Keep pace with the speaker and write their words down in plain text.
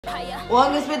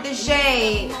August with the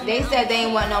shade. They said they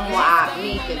ain't want no more op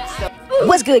neither. So.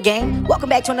 What's good, gang? Welcome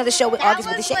back to another show with August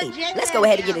with the Shade. Let's go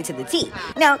ahead and get into the tea.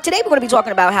 Now, today we're going to be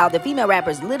talking about how the female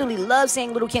rappers literally love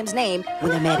saying Lil Kim's name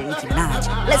when they're mad at Nicki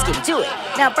Minaj. Let's get into it.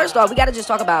 Now, first off, we got to just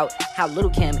talk about how Lil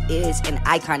Kim is an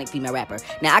iconic female rapper.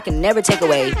 Now, I can never take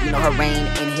away, her reign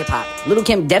in hip-hop. Lil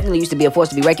Kim definitely used to be a force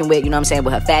to be reckoned with,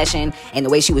 with her fashion and the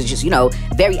way she was just,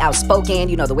 very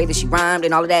outspoken, the way that she rhymed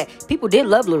and all of that. People did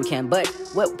love Lil Kim, but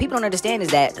what people don't understand is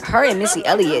that her and Missy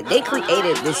Elliott, they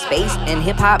created this space in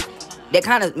hip-hop that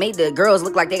kind of made the girls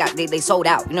look like they sold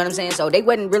out, you know what I'm saying? So they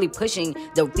wasn't really pushing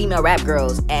the female rap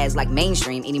girls as like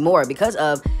mainstream anymore because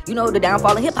of, the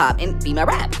downfall of hip hop and female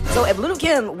rap. So if Lil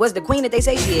Kim was the queen that they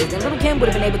say she is, then Lil Kim would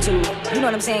have been able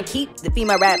to, keep the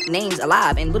female rap names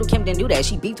alive. And Lil Kim didn't do that.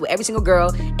 She beefed with every single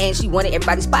girl and she wanted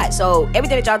everybody's spot. So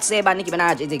everything that y'all say about Nicki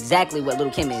Minaj is exactly what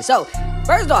Lil Kim is. So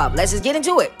first off, let's just get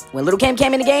into it. When Lil Kim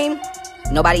came in the game,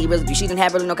 she didn't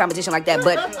have really no competition like that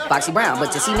but Foxy Brown.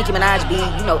 But to see Nicki Minaj be,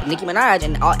 Nicki Minaj,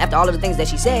 and after all of the things that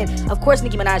she said, of course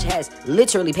Nicki Minaj has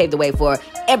literally paved the way for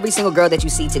every single girl that you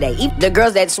see today. Even the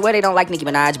girls that swear they don't like Nicki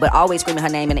Minaj but always screaming her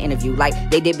name in the interview like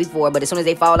they did before, but as soon as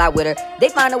they fall out with her, they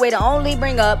find a way to only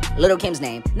bring up Lil Kim's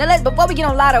name. Now before we get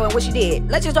on Latto and what she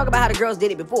did, let's just talk about how the girls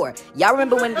did it before. Y'all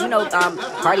remember when,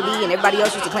 Cardi B and everybody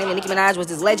else used to claim that Nicki Minaj was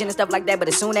this legend and stuff like that, but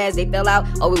as soon as they fell out,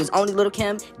 it was only Lil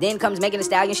Kim. Then comes Megan Thee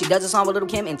Stallion, she does a song with Lil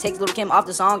Kim and takes Lil Kim off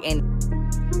the song, and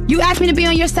you asked me to be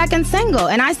on your second single,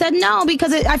 and I said no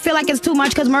because I feel like it's too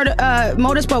much because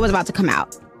Motorsport was about to come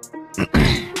out.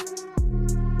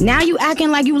 Now you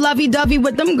acting like you lovey-dovey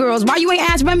with them girls. Why you ain't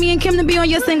asked Remy and Kim to be on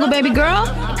your single, baby girl?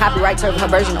 And copyrights her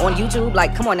version on YouTube.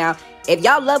 Like, come on now. If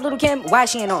y'all love Lil Kim, why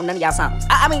she ain't on none of y'all songs?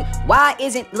 I mean, why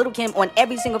isn't Lil Kim on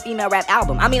every single female rap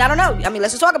album? I don't know.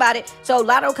 Let's just talk about it. So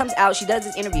Latto comes out, she does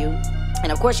this interview.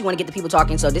 And of course she want to get the people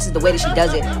talking, so this is the way that she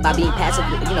does it, by being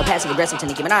passive aggressive to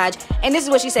Nicki Minaj. And this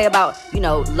is what she say about,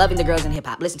 loving the girls in hip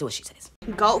hop. Listen to what she says.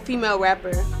 GOAT female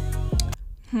rapper,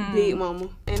 Big Mama,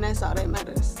 and that's all that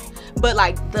matters. But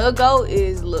the GOAT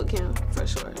is Lil Kim for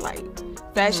sure.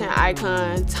 Fashion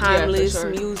icon, timeless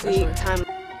music, timeless.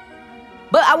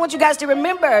 But I want you guys to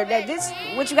remember that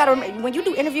when you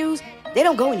do interviews, they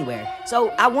don't go anywhere.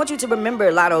 So I want you to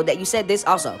remember, Latto, that you said this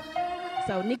also.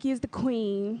 So Nicki is the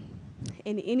queen.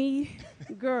 And any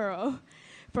girl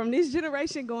from this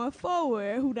generation going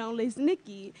forward who don't list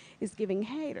Nicki is giving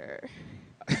hater.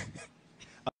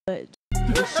 But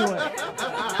for sure.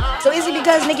 So is it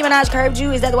because Nicki Minaj curved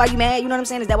you? Is that why you mad? You know what I'm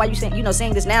saying? Is that why you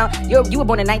saying this now? You were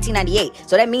born in 1998.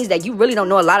 So that means that you really don't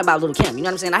know a lot about Lil Kim. You know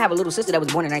what I'm saying? I have a little sister that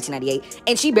was born in 1998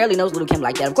 and she barely knows Lil Kim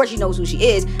like that. Of course she knows who she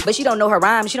is, but she don't know her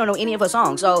rhymes. She don't know any of her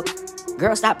songs. So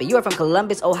girl, stop it. You are from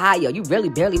Columbus, Ohio. You really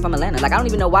barely from Atlanta. I don't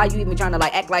even know why you even trying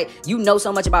to act like you know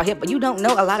so much about hip-hop. You don't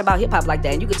know a lot about hip-hop like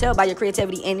that. And you can tell by your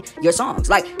creativity in your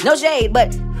songs. No shade,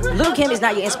 but Lil Kim is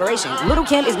not your inspiration. Lil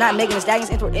Kim is not Megan Thee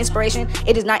Stallion's inspiration.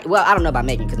 It is not, well, I don't know about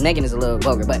Megan, because Megan is a little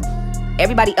vulgar, but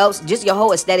everybody else, just your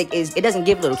whole aesthetic it doesn't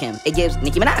give Lil Kim. It gives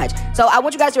Nicki Minaj. So I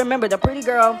want you guys to remember the pretty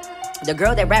girl, the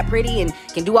girl that rap pretty and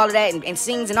can do all of that and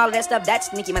sings and all of that stuff,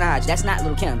 that's Nicki Minaj. That's not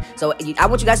Lil Kim. So I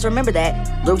want you guys to remember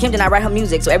that Lil Kim did not write her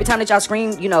music. So every time that y'all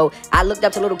scream, I looked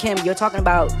up to Lil Kim, you're talking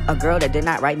about a girl that did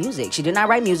not write music. She did not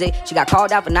write music. She got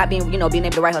called out for not being, being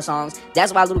able to write her songs.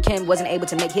 That's why Lil Kim wasn't able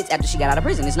to make hits after she got out of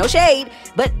prison. It's no shade,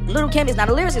 but Lil Kim is not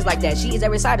a lyricist like that. She is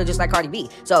a reciter just like Cardi B.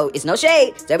 So it's no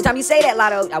shade. So every time you say that,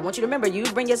 Latto, I want you to remember you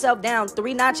bring yourself down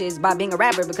 3 notches by being a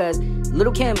rapper because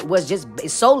Lil Kim was just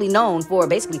solely known for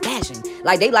basically fashion.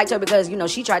 They liked her because,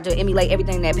 she tried to emulate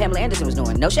everything that Pamela Anderson was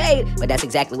doing. No shade, but that's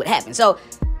exactly what happened. So,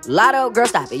 Latto, girl,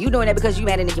 stop it. You doing that because you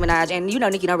mad at Nicki Minaj, and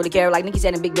Nicki don't really care. Like Nicki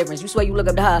said in Big Difference, you swear you look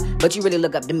up to her, but you really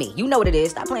look up to me. You know what it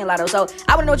is. Stop playing Latto. So,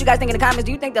 I want to know what you guys think in the comments.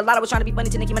 Do you think that Latto was trying to be funny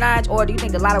to Nicki Minaj, or do you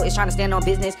think that Latto is trying to stand on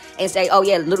business and say, oh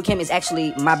yeah, Lil Kim is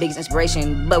actually my biggest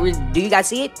inspiration, but do you guys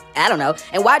see it? I don't know.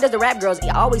 And why does the rap girls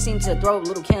always seem to throw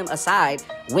Lil Kim aside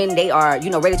when they are,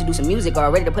 ready to do some music or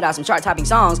ready to put out some chart-topping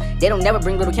songs? They don't never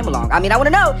bring Lil Kim along. I want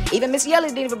to know. Even Missy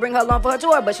Elliott didn't even bring her along for her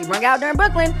tour, but she brung out there in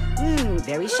Brooklyn.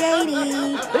 Very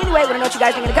shady. But anyway, want to know what you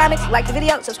guys think in the comments. Like the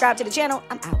video, subscribe to the channel.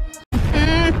 I'm out.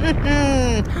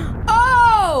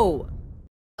 Oh!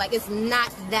 It's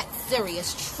not that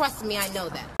serious. Trust me, I know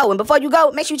that. Oh, and before you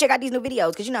go, make sure you check out these new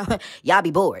videos, because y'all be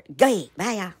bored. Go ahead.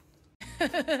 Bye,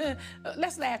 y'all.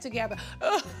 Let's laugh together.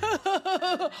 I'm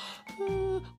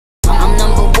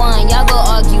number 1. Y'all go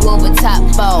argue over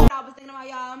top 4. I was thinking about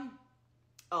y'all.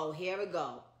 Oh, here we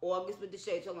go. August with the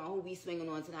shade talking about who we swinging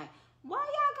on tonight. Why y'all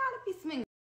gotta be swinging?